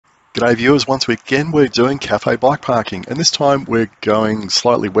G'day viewers, once again we're doing cafe bike parking, and this time we're going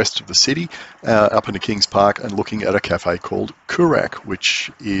slightly west of the city, up into Kings Park, and looking at a cafe called Koorak,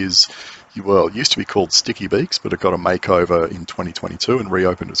 which is, well, it used to be called Sticky Beaks, but it got a makeover in 2022 and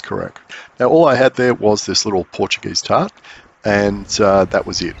reopened as Koorak. Now all I had there was this little Portuguese tart, and that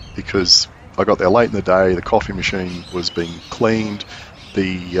was it, because I got there late in the day, the coffee machine was being cleaned,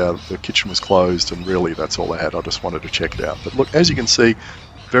 the kitchen was closed, and really that's all I had. I just wanted to check it out. But look, as you can see,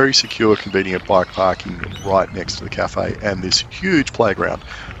 very secure, convenient bike parking right next to the cafe, and this huge playground,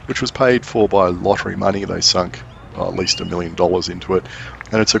 which was paid for by lottery money. They sunk at least $1 million into it,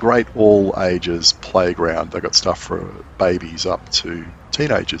 and it's a great all ages playground. They've got stuff for babies up to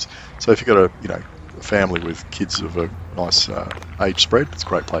teenagers. So if you've got a family with kids of a nice age spread, it's a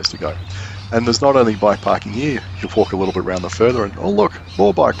great place to go. And there's not only bike parking here, you walk a little bit around the further and, oh look,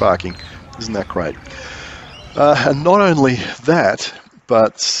 more bike parking. Isn't that great? And not only that,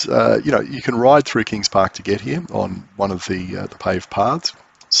 but you can ride through Kings Park to get here on one of the paved paths,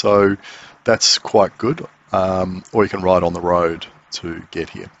 so that's quite good. Or you can ride on the road to get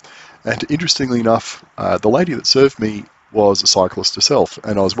here. And interestingly enough, the lady that served me was a cyclist herself,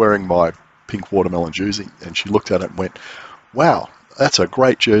 and I was wearing my pink watermelon jersey, and she looked at it and went, "Wow, that's a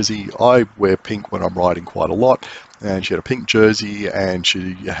great jersey. I wear pink when I'm riding quite a lot." And she had a pink jersey, and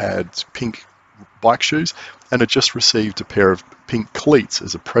she had pink bike shoes, and had just received a pair of pink cleats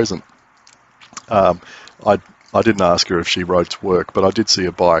as a present. I didn't ask her if she rode to work, but I did see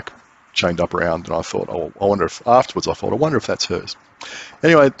a bike chained up around, and I thought, oh, I wonder if afterwards I wonder if that's hers.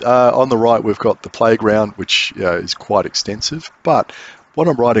 Anyway, on the right we've got the playground, which is quite extensive, but what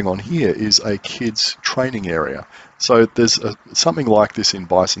I'm riding on here is a kids training area. So there's something like this in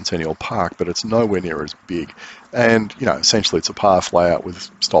Bicentennial Park, but it's nowhere near as big. And essentially it's a path layout with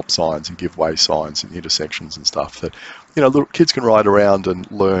stop signs and give way signs and intersections and stuff that little kids can ride around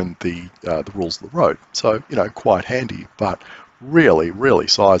and learn the rules of the road. So quite handy, but really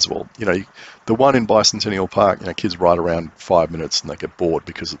sizable. The one in Bicentennial Park, kids ride around 5 minutes and they get bored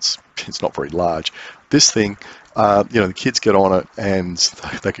because it's not very large. This thing, the kids get on it and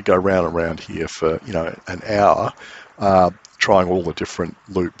they could go round and round here for an hour, trying all the different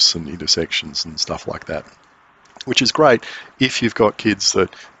loops and intersections and stuff like that, which is great if you've got kids that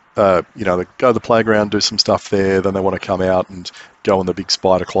they go to the playground, do some stuff there, then they want to come out and go on the big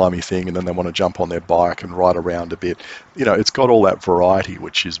spider climbing thing, and then they want to jump on their bike and ride around a bit. It's got all that variety,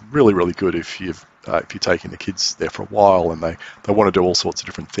 which is really good if you're taking the kids there for a while and they want to do all sorts of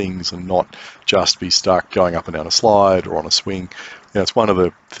different things and not just be stuck going up and down a slide or on a swing. It's one of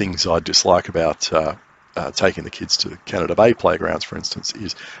the things I dislike about taking the kids to Canada Bay playgrounds, for instance,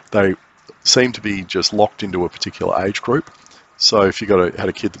 is they seem to be just locked into a particular age group. So if you had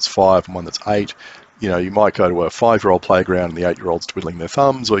a kid that's 5 and one that's 8, you might go to a 5-year-old playground and the 8-year-old's twiddling their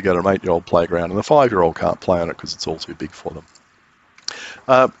thumbs, or you go to an 8-year-old playground and the 5-year-old can't play on it because it's all too big for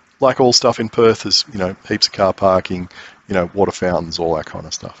them. Like all stuff in Perth, there's heaps of car parking, water fountains, all that kind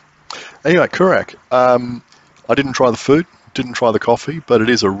of stuff. Anyway, Koorak. I didn't try the food, didn't try the coffee, but it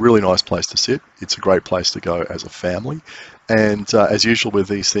is a really nice place to sit. It's a great place to go as a family. And as usual with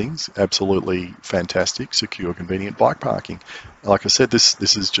these things, absolutely fantastic, secure, convenient bike parking. Like I said, this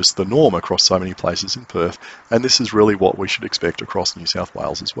is just the norm across so many places in Perth, and this is really what we should expect across New South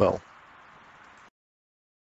Wales as well.